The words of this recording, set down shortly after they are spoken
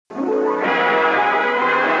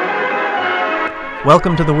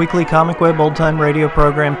Welcome to the weekly Comic Web Old Time Radio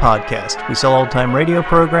Program podcast. We sell old-time radio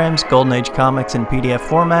programs, Golden Age comics in PDF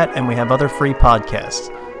format, and we have other free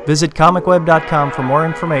podcasts. Visit comicweb.com for more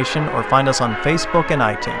information or find us on Facebook and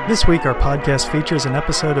iTunes. This week our podcast features an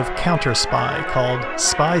episode of Counter Spy called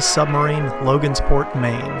Spy Submarine, Logansport,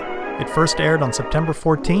 Maine. It first aired on September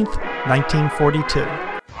 14th, 1942.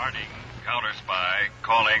 Harding, Counter Spy,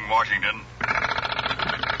 calling Washington.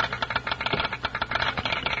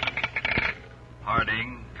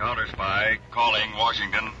 Harding, Counter Spy, calling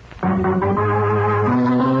Washington.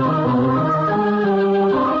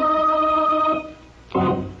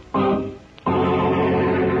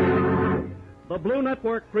 The Blue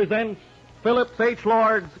Network presents Phillips H.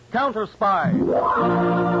 Lord's Counter Spy.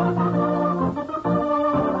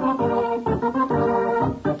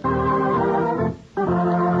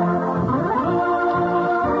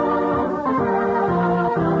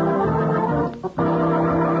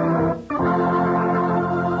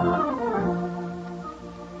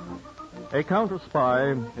 A counter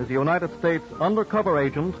spy is a United States undercover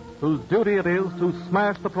agent whose duty it is to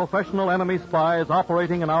smash the professional enemy spies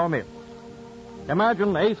operating in our midst.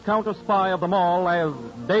 Imagine ace counter spy of them all as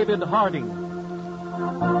David Harding.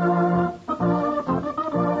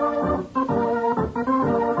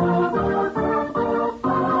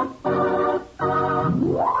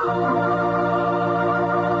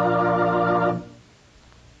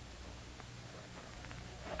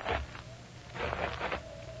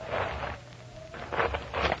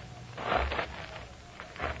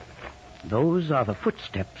 Those are the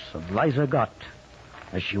footsteps of Liza Gott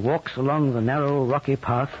as she walks along the narrow, rocky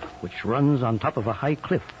path which runs on top of a high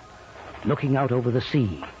cliff, looking out over the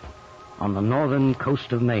sea on the northern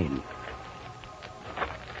coast of Maine.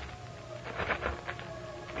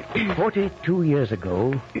 42 years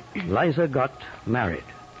ago, Liza Gott married.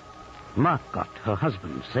 Mark Gott, her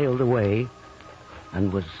husband, sailed away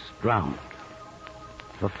and was drowned.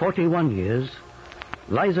 For 41 years,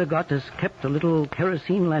 Liza Gott has kept a little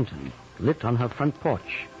kerosene lantern lit on her front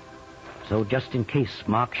porch. So just in case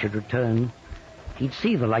Mark should return, he'd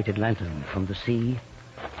see the lighted lantern from the sea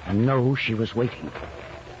and know she was waiting.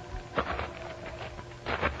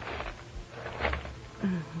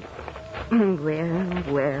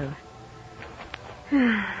 Well.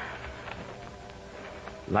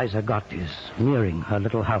 Liza Gott is nearing her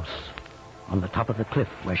little house on the top of the cliff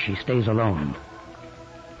where she stays alone.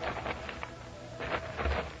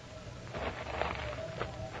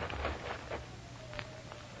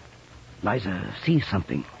 Liza sees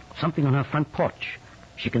something on her front porch.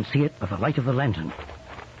 She can see it by the light of the lantern.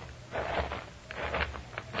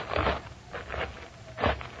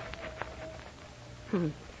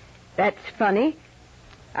 That's funny.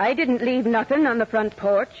 I didn't leave nothing on the front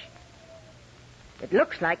porch. It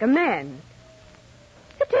looks like a man.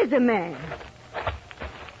 It is a man.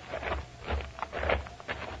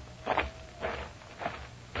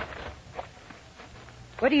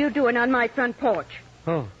 What are you doing on my front porch?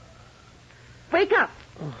 Oh. Wake up.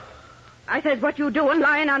 Oh. I said, what you doing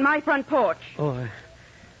lying on my front porch? Oh,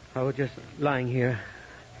 I was just lying here.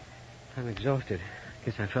 I'm exhausted.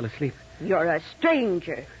 Guess I fell asleep. You're a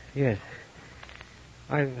stranger. Yes.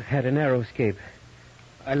 I've had a narrow escape.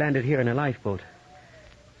 I landed here in a lifeboat.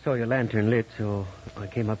 Saw your lantern lit, so I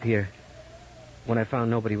came up here. When I found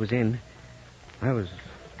nobody was in, I was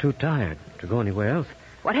too tired to go anywhere else.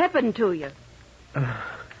 What happened to you?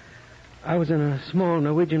 I was in a small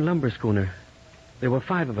Norwegian lumber schooner. There were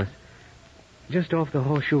 5 of us. Just off the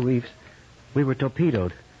Horseshoe Reefs, we were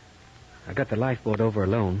torpedoed. I got the lifeboat over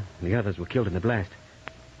alone. The others were killed in the blast.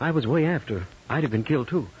 I was way after. I'd have been killed,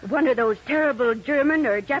 too. One of those terrible German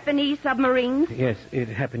or Japanese submarines? Yes, it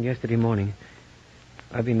happened yesterday morning.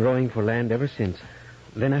 I've been rowing for land ever since.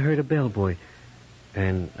 Then I heard a bellboy.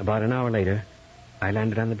 And about an hour later, I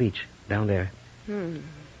landed on the beach, down there.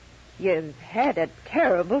 You've had a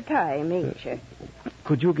terrible time, ain't you?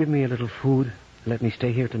 Could you give me a little food? Let me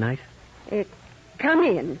stay here tonight? Come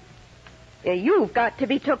in. You've got to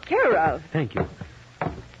be took care of. Thank you.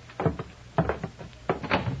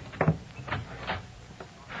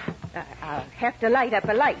 I'll have to light up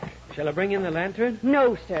a light. Shall I bring in the lantern?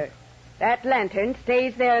 No, sir. That lantern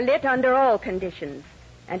stays there lit under all conditions.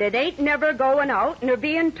 And it ain't never going out nor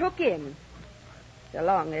being took in. So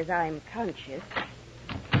long as I'm conscious.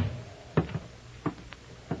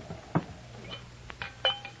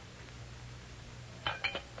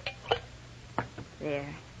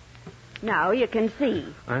 There. Now you can see.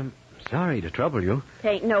 I'm sorry to trouble you.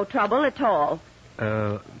 Tain't no trouble at all.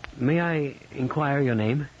 May I inquire your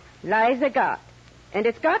name? Liza Gott. And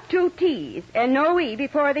it's got 2 T's and no E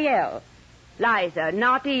before the L. Liza,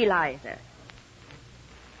 not Eliza.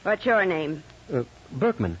 What's your name?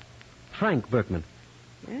 Berkman. Frank Berkman.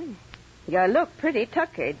 You look pretty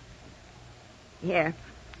tuckered. Here.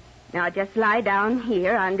 Now just lie down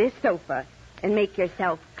here on this sofa and make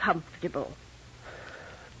yourself comfortable.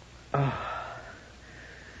 Oh,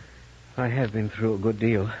 I have been through a good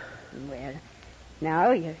deal. Well,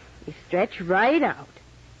 now you stretch right out.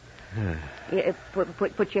 You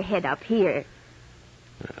put your head up here.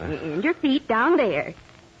 And your feet down there.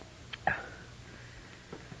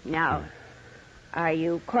 Now, are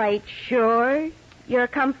you quite sure you're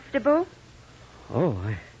comfortable? Oh,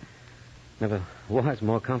 I never was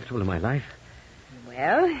more comfortable in my life.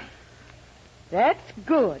 Well, that's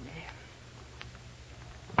good.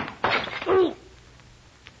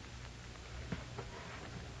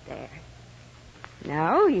 There.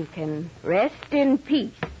 Now you can rest in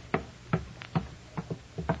peace.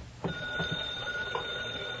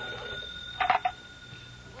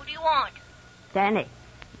 Who do you want? Danny,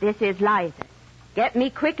 this is Liza. Get me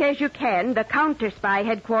quick as you can the counter-spy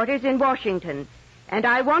headquarters in Washington. And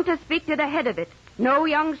I want to speak to the head of it, no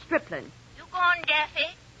young stripling. You gone, Daffy?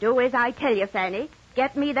 Do as I tell you, Fanny.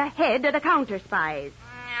 Get me the head of the counter-spies.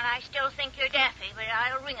 Well, I still think you're Daffy, but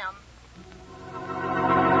I'll ring 'em.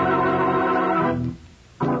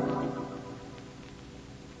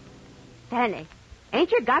 Fanny,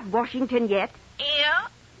 ain't you got Washington yet? Yeah,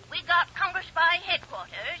 we got counter-spy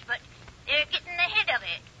headquarters, but they're getting the head of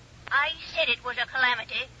it. I said it was a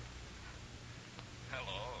calamity.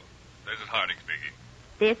 Hello. This is Harding speaking.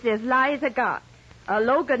 This is Liza Gott, a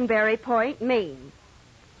Loganberry Point, Maine.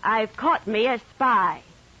 I've caught me a spy.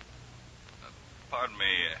 Pardon me.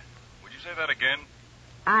 Would you say that again?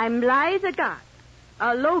 I'm Liza Gott,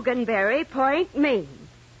 a Loganberry Point, Maine.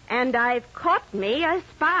 And I've caught me a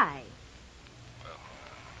spy. Well,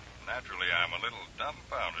 naturally, I'm a little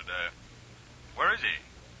dumbfounded. Where is he?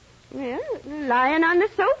 Well, lying on the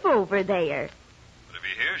sofa over there. But if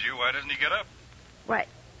he hears you, why doesn't he get up? What?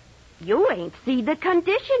 You ain't see the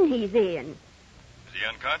condition he's in. Is he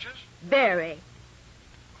unconscious? Very. And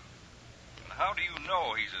how do you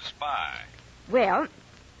know he's a spy? Well,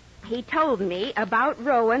 he told me about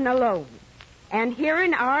rowing alone and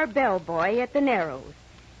hearing our bellboy at the Narrows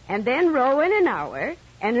and then rowing an hour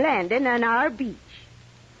and landing on our beach.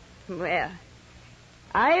 Well,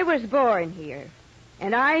 I was born here,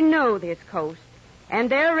 and I know this coast, and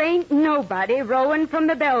there ain't nobody rowing from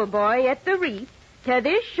the bellboy at the reef to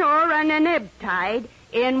this shore on an ebb tide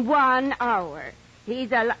in 1 hour.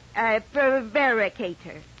 He's a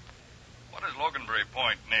prevaricator. What is Loganberry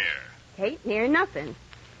Point near? Ain't near nothing.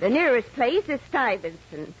 The nearest place is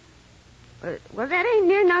Stuyvesant. Well, that ain't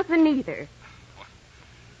near nothing either.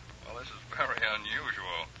 Well, this is very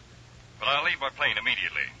unusual. But I'll leave by plane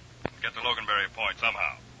immediately. Get to Loganberry Point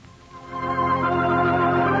somehow.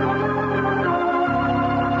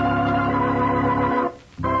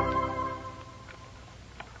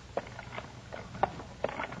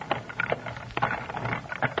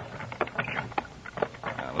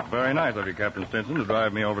 Very nice of you, Captain Stinson, to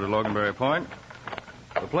drive me over to Loganberry Point.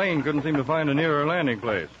 The plane couldn't seem to find a nearer landing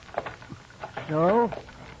place. So?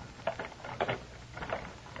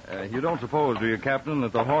 You don't suppose, do you, Captain,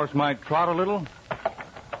 that the horse might trot a little?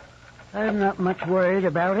 I'm not much worried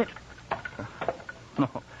about it. No.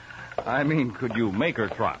 I mean, could you make her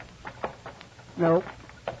trot? Nope.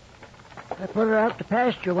 I put her out to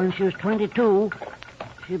pasture when she was 22.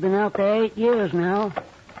 She's been out there 8 years now.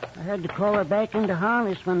 I had to call her back into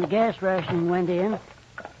harness when the gas rationing went in.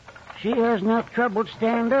 She has enough trouble to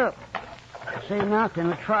stand up. Say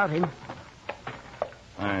nothing of trotting.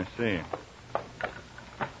 I see.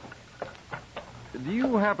 Do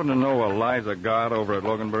you happen to know Eliza Gott over at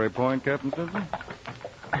Loganberry Point, Captain Stinson?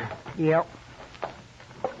 Yep.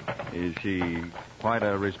 Is she quite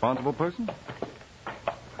a responsible person?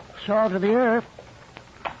 Salt of the earth.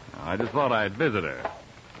 I just thought I'd visit her.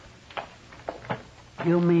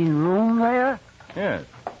 You mean room there? Yes.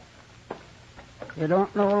 You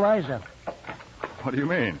don't know Eliza. What do you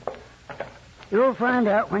mean? You'll find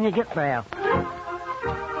out when you get there.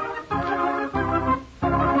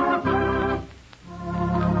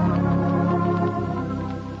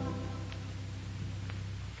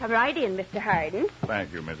 Come right in, Mr. Hardin.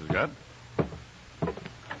 Thank you, Mrs. Gott.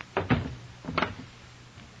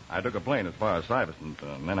 I took a plane as far as Stuyvesant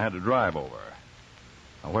and then had to drive over.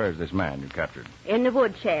 Now, where's this man you captured? In the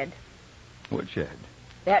woodshed. Woodshed?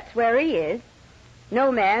 That's where he is.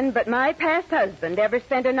 No man but my past husband ever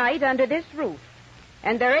spent a night under this roof.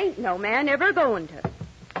 And there ain't no man ever going to.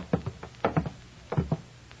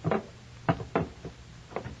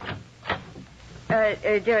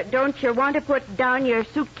 Don't you want to put down your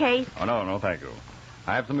suitcase? Oh, no, thank you.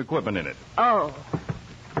 I have some equipment in it. Oh.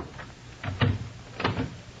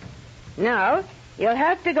 Now, you'll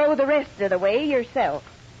have to go the rest of the way yourself.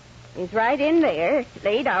 He's right in there,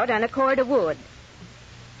 laid out on a cord of wood.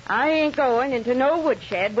 I ain't going into no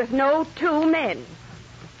woodshed with no 2 men.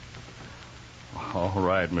 All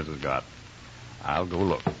right, Mrs. Gott. I'll go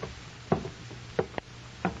look.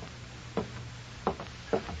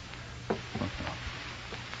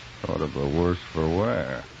 Sort of the worse for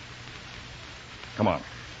wear. Come on.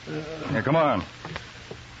 Here, come on.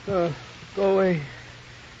 Go away.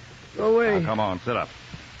 Go away. Now, come on, sit up.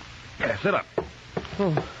 Yeah, sit up.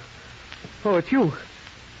 Oh, it's you.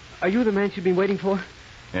 Are you the man she'd been waiting for?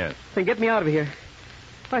 Yes. Then get me out of here.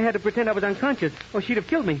 I had to pretend I was unconscious, or she'd have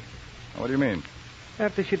killed me. What do you mean?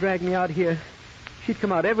 After she dragged me out here, she'd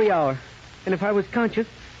come out every hour. And if I was conscious,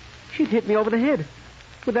 she'd hit me over the head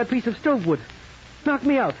with that piece of stove wood. Knock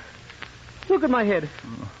me out. Look at my head.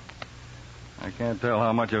 I can't tell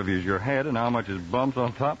how much of it is your head and how much is bumps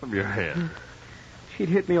on top of your head. She'd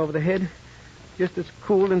hit me over the head, just as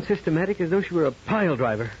cool and systematic as though she were a pile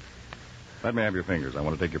driver. Let me have your fingers. I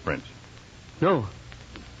want to take your prints. No.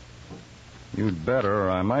 You'd better, or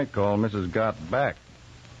I might call Mrs. Gott back.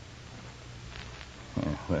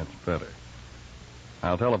 Yeah, that's better.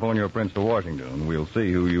 I'll telephone your prints to Washington, and we'll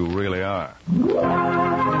see who you really are.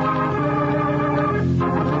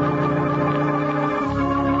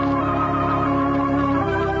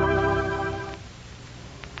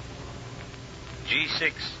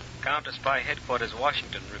 G6, Counter Spy Headquarters,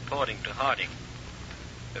 Washington, reporting to Harding.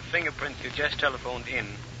 The fingerprints you just telephoned in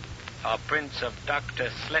are prints of Dr.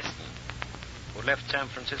 Slesson, who left San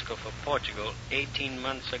Francisco for Portugal 18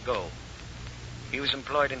 months ago. He was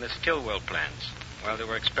employed in the Stillwell plants while they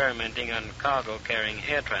were experimenting on cargo carrying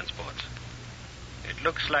air transports. It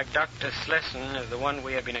looks like Dr. Slesson is the one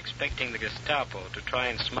we have been expecting the Gestapo to try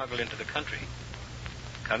and smuggle into the country.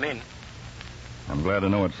 Come in. I'm glad to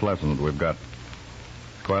know it's Slesson that we've got.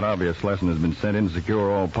 It's quite obvious Slesson has been sent in to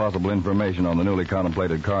secure all possible information on the newly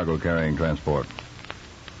contemplated cargo carrying transport.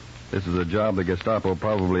 This is a job the Gestapo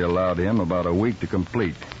probably allowed him about a week to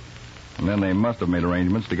complete. And then they must have made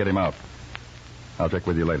arrangements to get him out. I'll check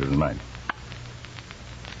with you later tonight.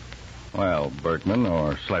 Well, Berkman,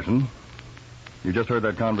 or Slesson, you just heard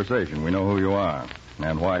that conversation. We know who you are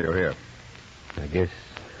and why you're here. I guess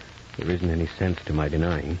there isn't any sense to my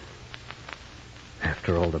denying.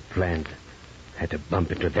 After all the plans, I had to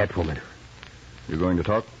bump into that woman. You going to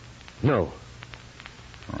talk? No.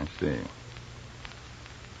 I see.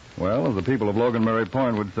 Well, as the people of Loganberry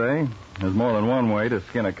Point would say, there's more than one way to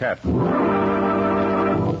skin a cat.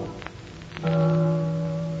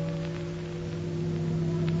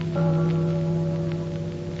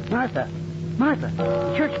 Martha,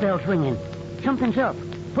 the church bell's ringing. Something's up.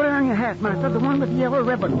 Put it on your hat, Martha, the one with the yellow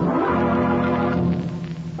ribbon.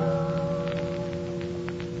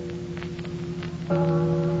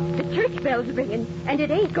 The church bell's ringing, and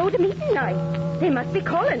it ain't go to meeting night. They must be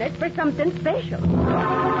calling it for something special.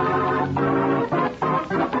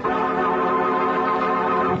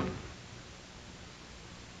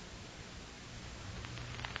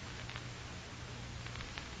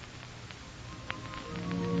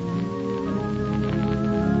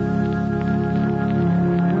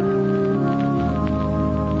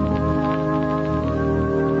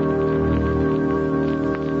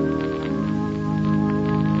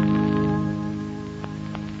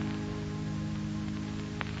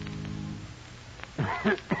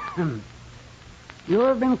 You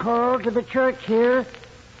have been called to the church here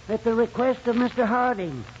at the request of Mr.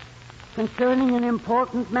 Harding concerning an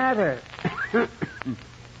important matter. I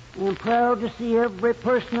am proud to see every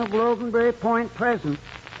person of Loganberry Point present.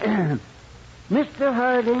 Mr.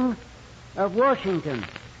 Harding of Washington.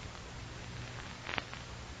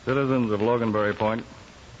 Citizens of Loganberry Point,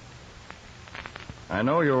 I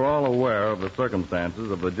know you're all aware of the circumstances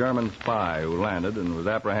of the German spy who landed and was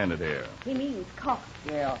apprehended here. He means Cox.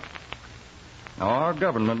 Yeah. Now, our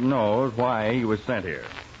government knows why he was sent here.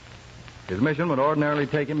 His mission would ordinarily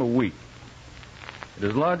take him a week. It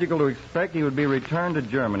is logical to expect he would be returned to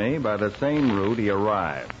Germany by the same route he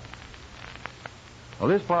arrived. Well,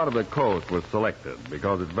 this part of the coast was selected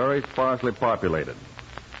because it's very sparsely populated.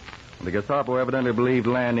 The Gestapo evidently believed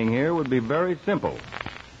landing here would be very simple.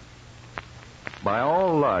 By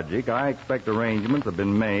all logic, I expect arrangements have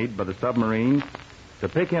been made by the submarines to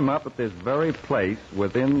pick him up at this very place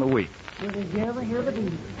within the week. Well, did you ever hear the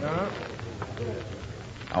beat? Now,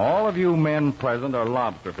 all of you men present are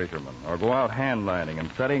lobster fishermen or go out hand lining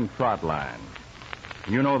and setting trot lines.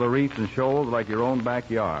 You know the reefs and shoals like your own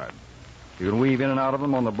backyard. You can weave in and out of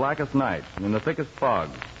them on the blackest nights and in the thickest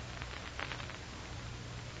fogs.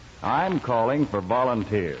 I'm calling for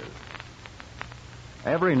volunteers.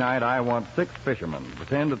 Every night I want 6 fishermen to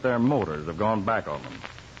pretend that their motors have gone back on them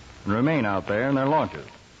and remain out there in their launches.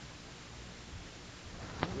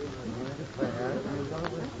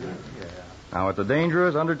 Now, it's a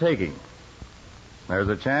dangerous undertaking. There's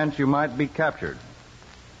a chance you might be captured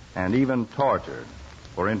and even tortured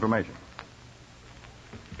for information.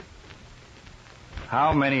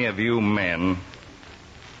 How many of you men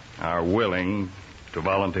are willing to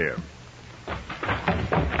volunteer?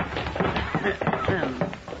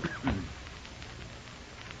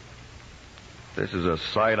 This is a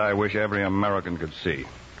sight I wish every American could see.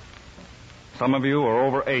 Some of you are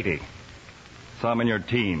over 80. Some in your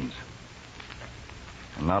teens.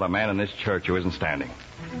 And not a man in this church who isn't standing.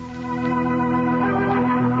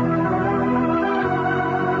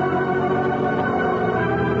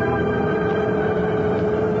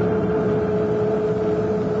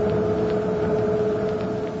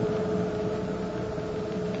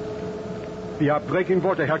 We are breaking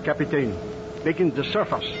water, Herr Kapitän. Wegen the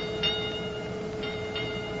surface.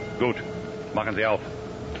 Gut. Machen Sie auf.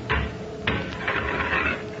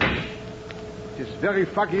 It is very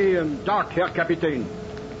foggy and dark, Herr Kapitän.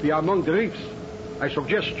 We are among the reefs. I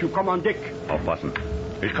suggest you come on deck. Aufpassen.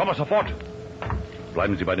 Ich komme sofort.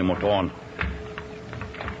 Bleiben Sie bei den Motoren.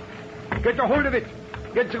 Get a hold of it.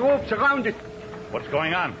 Get the ropes around it. What's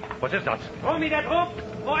going on? Was ist das? Throw me that rope,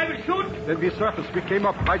 or I will shoot. When we surfaced, we came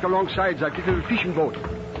up right alongside that little fishing boat.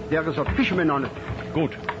 There is a fisherman on it.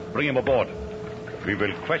 Good. Bring him aboard. We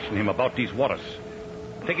will question him about these waters.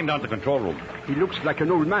 Take him down to the control room. He looks like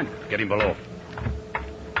an old man. Get him below.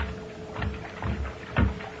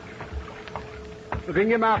 Bring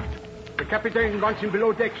him aft. The Captain wants him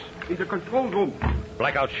below decks, in the control room.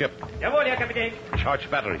 Blackout ship. Jawohl, Herr Kapitän. Charge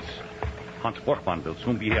batteries. Hans Borgmann will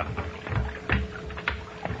soon be here.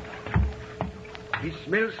 He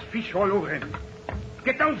smells fish all over him.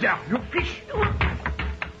 Get down there, you fish!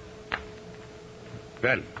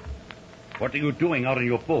 Well, what are you doing out in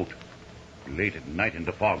your boat? Late at night in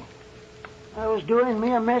the fog. I was doing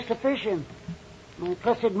me a mess of fishing. My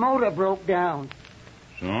cussed motor broke down.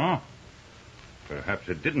 So? Perhaps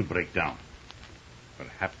it didn't break down.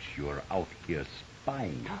 Perhaps you're out here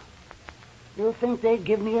spying. You think they'd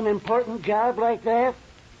give me an important job like that?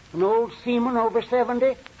 An old seaman over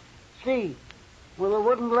 70? See, with a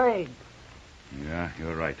wooden leg. Yeah,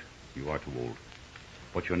 you're right. You are too old.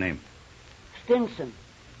 What's your name? Stinson.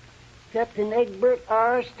 Captain Egbert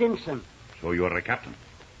R. Stinson. So you're a captain.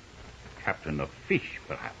 Captain of fish,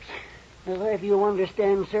 perhaps. Well, if you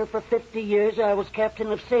understand, sir, for 50 years I was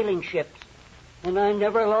captain of sailing ships. And I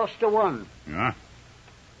never lost a one. Yeah?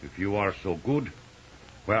 If you are so good,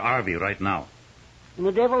 where are we right now? In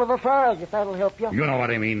the devil of a fog, if that'll help you. You know what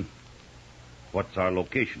I mean. What's our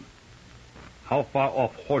location? How far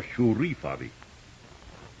off Horseshoe Reef are we?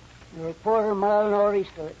 You're a quarter mile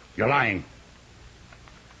northeast of it. You're lying.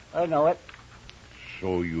 I know it.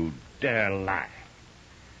 So you dare lie.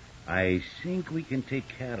 I think we can take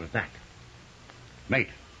care of that. Mate,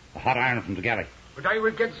 a hot iron from the galley. But I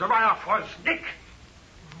will get the wire for a stick.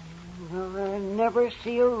 Well, I never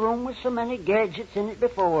see a room with so many gadgets in it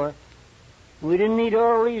before. We didn't need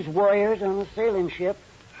all these wires on a sailing ship.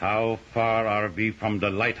 How far are we from the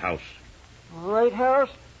lighthouse? Lighthouse?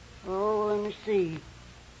 Oh, let me see.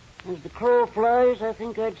 As the crow flies, I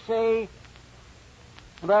think I'd say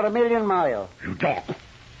about 1,000,000 miles. You talk.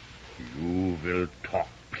 You will talk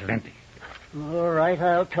plenty. All right,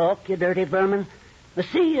 I'll talk, you dirty vermin. The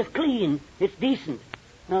sea is clean. It's decent.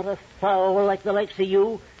 Not a foul like the likes of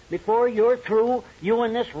you. Before you're through, you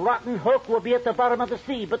and this rotten hook will be at the bottom of the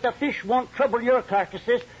sea, but the fish won't trouble your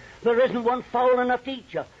carcasses. There isn't one foul enough to eat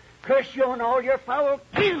you. Curse you and all your foul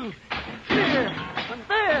kin. There and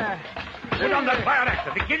there. Sit on that fire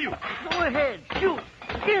axe, they kill you. Go ahead, shoot.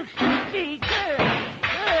 Against the sea.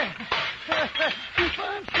 There. Keep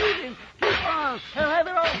on shooting. Keep on. I'll have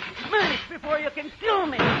it all smashed before you can kill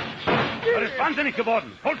me. Er ist wahnsinnig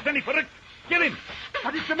geworden. Vollständig verrückt. Kill him.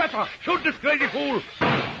 What is the matter? Shoot this crazy fool.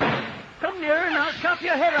 Come near and I'll chop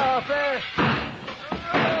your head off there.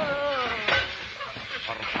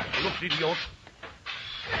 Look, idiot.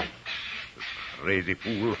 Crazy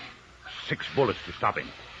fool. 6 bullets to stop him.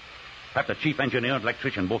 Have the chief engineer and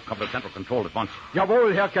electrician both come to central control at once.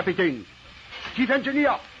 Jawohl, Herr Kapitän. Chief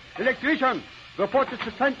engineer, electrician, report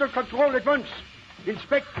to central control at once.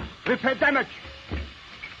 Inspect, repair damage.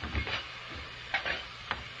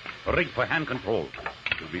 Rig for hand control.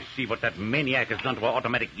 We see what that maniac has done to our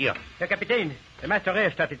automatic gear. Herr Kapitän, the master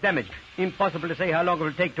rheostat is damaged. Impossible to say how long it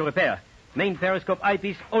will take to repair. Main periscope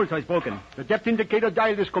eyepiece also is broken. The depth indicator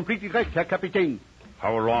dial is completely wrecked, Herr Kapitän.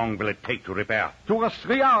 How long will it take to repair? 2 or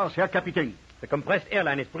 3 hours, Herr Kapitän. The compressed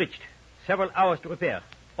airline is breached. Several hours to repair.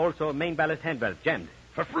 Also, main ballast hand valve jammed.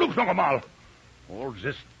 Verflucht noch einmal. All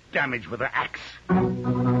this damage with the axe.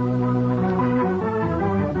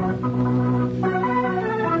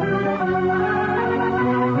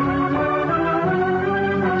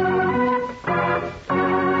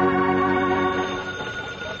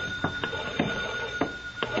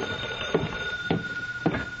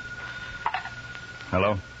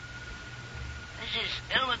 Hello? This is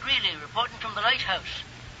Elmer Greeley reporting from the lighthouse.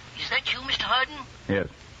 Is that you, Mr. Hardin? Yes.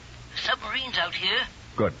 The submarine's out here.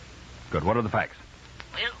 Good. Good. What are the facts?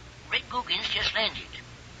 Well, Red Googins just landed.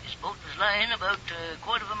 His boat was lying about a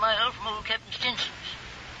quarter of a mile from old Captain Stinson's.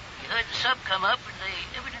 He heard the sub come up, and they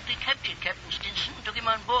evidently captured Captain Stinson and took him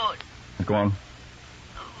on board. Go on.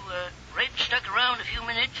 Red stuck around a few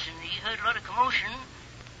minutes, and he heard a lot of commotion,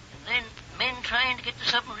 and then men trying to get the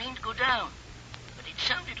submarine to go down. But it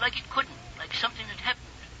sounded like it couldn't, like something had happened.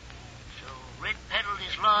 So Red paddled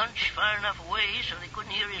his launch far enough away so they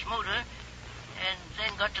couldn't hear his motor, and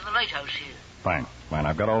then got to the lighthouse here. Fine.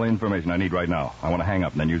 I've got all the information I need right now. I want to hang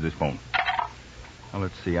up and then use this phone. Now,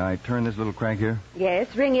 let's see. I turn this little crank here.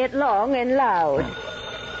 Yes, ring it long and loud.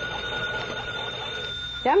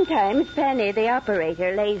 Sometimes Penny, the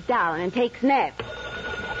operator, lays down and takes naps.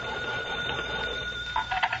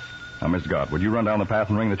 Now, Miss Scott, would you run down the path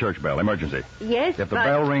and ring the church bell? Emergency. Yes, If the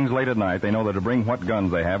bell rings late at night, they know that to bring what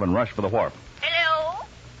guns they have and rush for the wharf. Hello?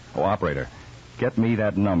 Oh, operator, get me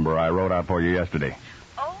that number I wrote out for you yesterday.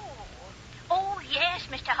 Oh, yes,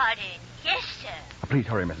 Mr. Hardin. Yes, sir. Please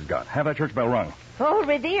hurry, Mrs. Scott. Have that church bell rung. Old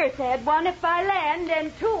Revere said 1 if by land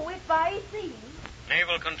and 2 if by sea.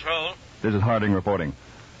 Naval Control. This is Harding reporting.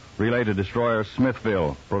 Relay to destroyer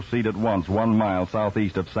Smithville. Proceed at once 1 mile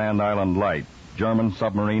southeast of Sand Island Light. German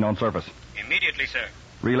submarine on surface. Immediately, sir.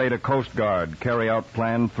 Relay to Coast Guard. Carry out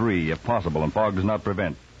Plan 3 if possible and fog does not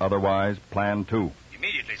prevent. Otherwise, Plan 2.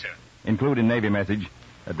 Immediately, sir. Include in Navy message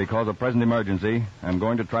that because of present emergency, I'm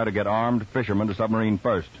going to try to get armed fishermen to submarine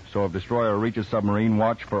first. So if destroyer reaches submarine,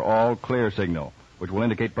 watch for all clear signal, which will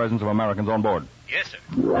indicate presence of Americans on board. Yes, sir.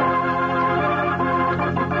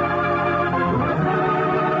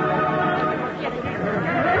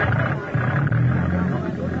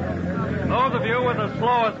 Those of you with the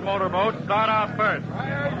slowest motorboat start out first.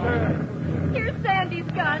 Here's Sandy's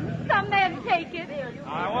gun. Some men take it.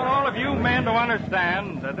 I want all of you men to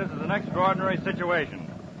understand that this is an extraordinary situation.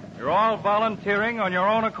 You're all volunteering on your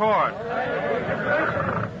own accord.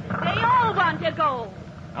 They all want to go.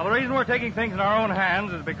 Now, the reason we're taking things in our own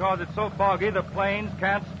hands is because it's so foggy the planes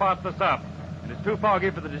can't spot the sub. And it's too foggy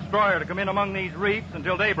for the destroyer to come in among these reefs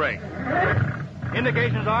until daybreak.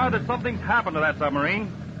 Indications are that something's happened to that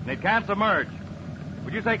submarine, and it can't submerge.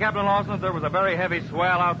 Would you say, Captain Lawson, that there was a very heavy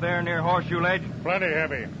swell out there near Horseshoe Ledge? Plenty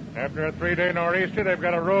heavy. After a 3-day nor'easter, they've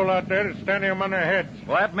got a roll out there that's standing them on their heads.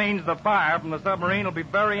 Well, that means the fire from the submarine will be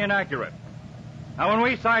very inaccurate. Now, when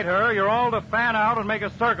we sight her, you're all to fan out and make a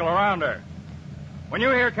circle around her. When you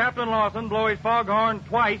hear Captain Lawson blow his foghorn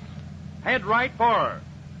twice, head right for her.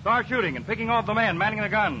 Start shooting and picking off the men manning the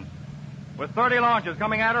guns. With 30 launches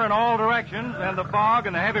coming at her in all directions and the fog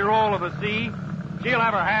and the heavy roll of the sea, she'll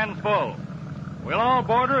have her hands full. We'll all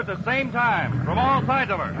board her at the same time, from all sides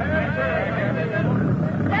of her.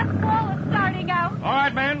 That wall is starting out. All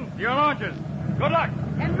right, men, your launches. Good luck.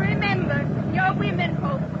 And remember, your women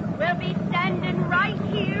folks will be standing right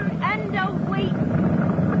here and waiting.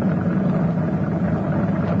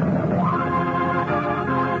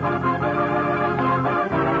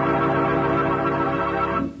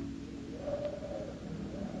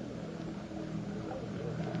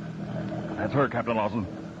 That's her, Captain Lawson.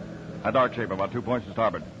 A dark shape, about 2 points to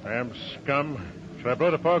starboard. Damn scum. Should I blow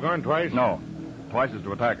the foghorn twice? No. Twice is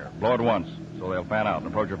to attack her. Blow it once, so they'll fan out and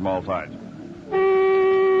approach her from all sides. Now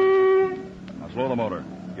slow the motor.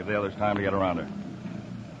 Give the others time to get around her.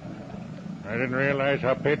 I didn't realize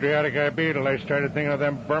how patriotic I'd be till I started thinking of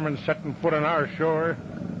them Burmans setting foot on our shore.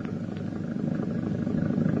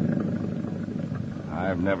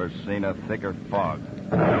 I've never seen a thicker fog.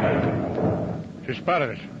 She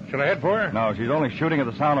spotted us. Shall I head for her? No, she's only shooting at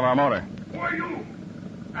the sound of our motor. Who are you?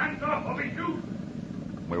 Hands off or we shoot.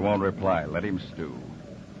 We won't reply. Let him stew.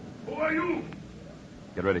 Who are you?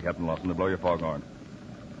 Get ready, Captain Lawson, to blow your foghorn.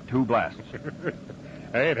 2 blasts.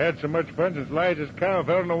 I ain't had so much fun since Liza's cow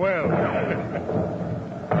fell in the well.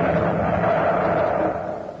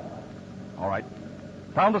 All right.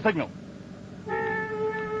 Sound the signal.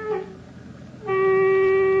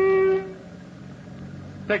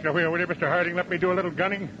 Take the wheel, will you, Mr. Harding? Let me do a little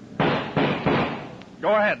gunning.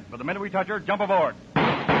 Go ahead. But the minute we touch her, jump aboard.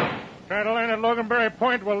 Try to land at Loganberry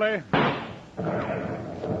Point, will they?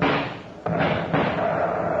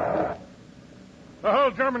 The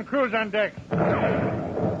whole German crew's on deck. Captain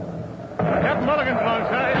Mulligan's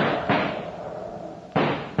alongside.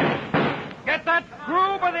 Get that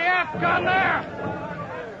crew by the aft gun there!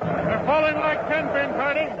 They're falling like tenpins,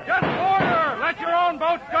 Harding. Just order! Let your own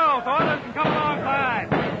boats go so others can come alongside.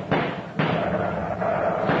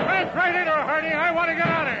 Smash right into her, Harding. I want to get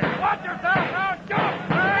out of here. Watch yourself now! Jump!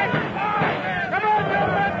 Right! Come on,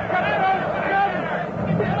 gentlemen! Come in,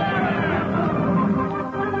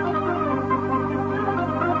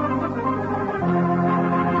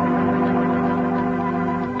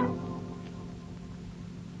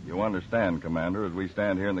 You understand, Commander, as we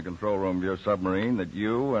stand here in the control room of your submarine, that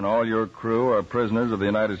you and all your crew are prisoners of the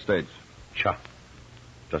United States. Tja,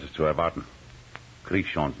 das ist zu erwarten.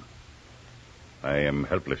 Kriegschancen. I am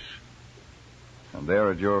helpless. And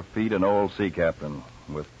there at your feet, an old sea captain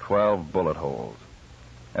with 12 bullet holes.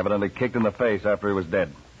 Evidently kicked in the face after he was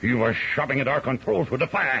dead. He was shoving at our controls with a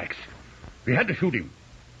fire axe. We had to shoot him.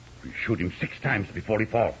 We shoot him 6 times before he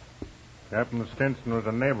fall. Captain Stinson was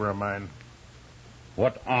a neighbor of mine.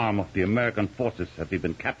 What arm of the American forces have we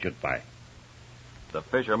been captured by? The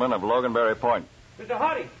fishermen of Loganberry Point. Mr.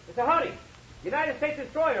 Hardy! Mr. Hardy! United States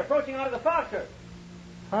destroyer approaching out of the fog, sir.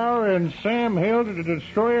 How in Sam Hill did a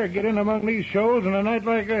destroyer get in among these shoals on a night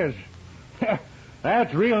like this?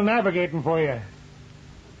 That's real navigating for you.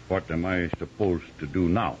 What am I supposed to do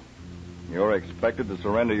now? You're expected to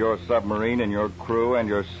surrender your submarine and your crew and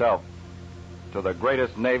yourself to the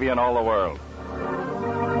greatest navy in all the world.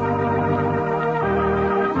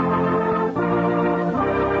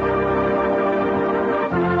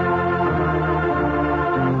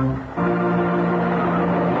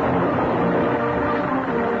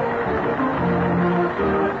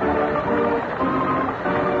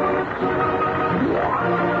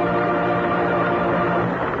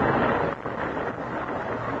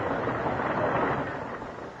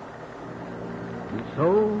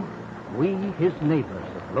 His neighbors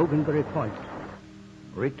of Loganberry Point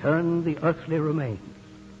return the earthly remains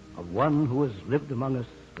of one who has lived among us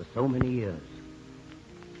for so many years.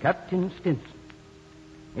 Captain Stinson,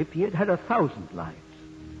 if he had had 1,000 lives,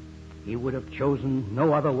 he would have chosen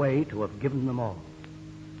no other way to have given them all.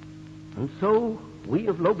 And so, we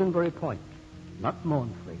of Loganberry Point, not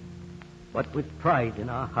mournfully, but with pride in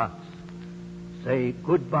our hearts, say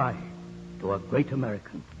goodbye to a great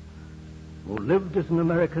American who lived as an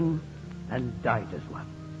American and died as one.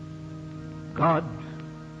 God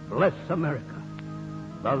bless America,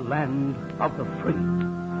 the land of the free.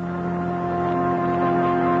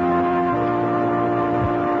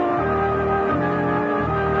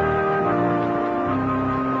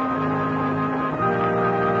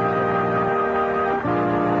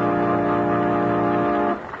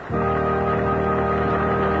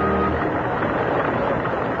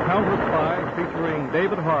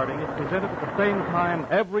 David Harding is presented at the same time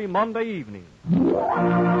every Monday evening.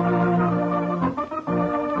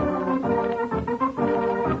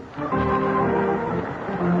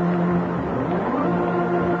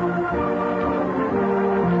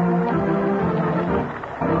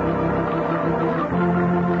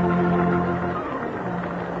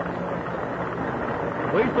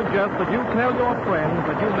 We suggest that you tell your friends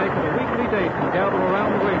that you make it a weekly date to gather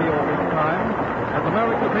around the radio this time, as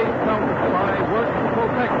America-based counter spy works to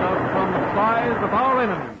protect us from the spies of our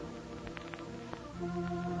enemies.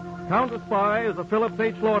 Counter Spy is a Phillips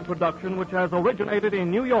H. Lord production which has originated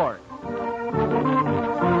in New York.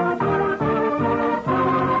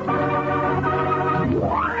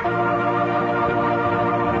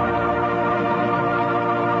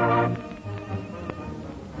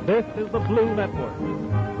 This is the Blue Network.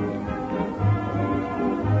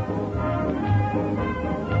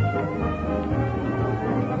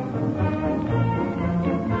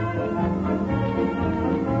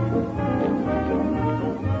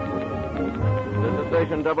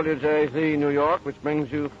 Station WJZ New York, which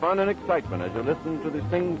brings you fun and excitement as you listen to the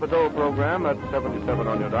Sing Fado program at 77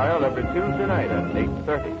 on your dial every Tuesday night at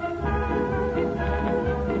 8:30.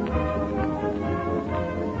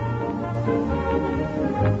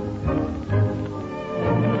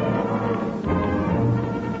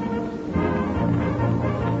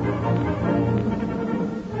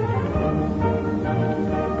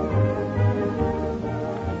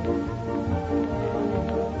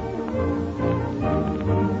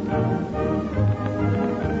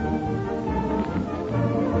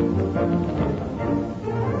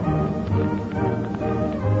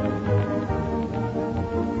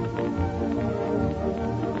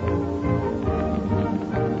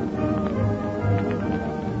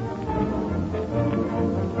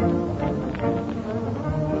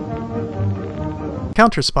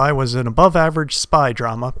 Counter Spy was an above-average spy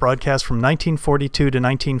drama broadcast from 1942 to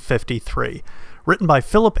 1953, written by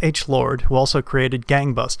Philip H. Lord, who also created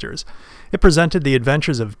Gangbusters. It presented the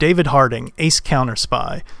adventures of David Harding, ace counter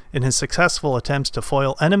spy, in his successful attempts to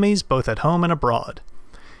foil enemies both at home and abroad.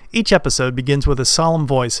 Each episode begins with a solemn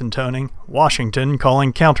voice intoning, "Washington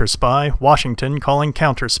calling counter spy, Washington calling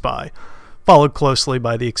counter spy," followed closely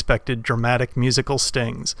by the expected dramatic musical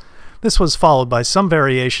stings. This was followed by some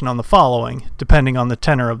variation on the following, depending on the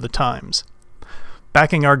tenor of the times.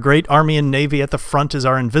 Backing our great Army and Navy at the front is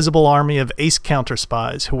our invisible army of ace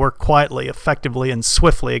counter-spies who work quietly, effectively, and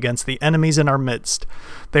swiftly against the enemies in our midst.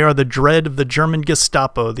 They are the dread of the German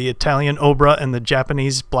Gestapo, the Italian Obra, and the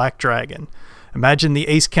Japanese Black Dragon. Imagine the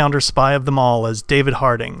ace counter-spy of them all as David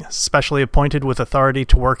Harding, specially appointed with authority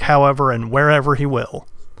to work however and wherever he will.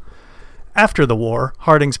 After the war,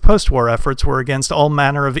 Harding's post-war efforts were against all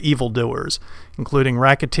manner of evildoers, including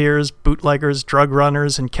racketeers, bootleggers, drug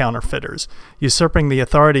runners, and counterfeiters, usurping the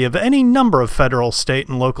authority of any number of federal, state,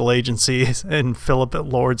 and local agencies in Philip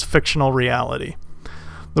Lord's fictional reality.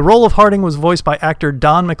 The role of Harding was voiced by actor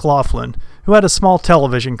Don McLaughlin, who had a small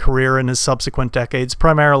television career in his subsequent decades,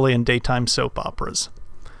 primarily in daytime soap operas.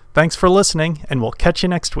 Thanks for listening, and we'll catch you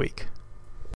next week.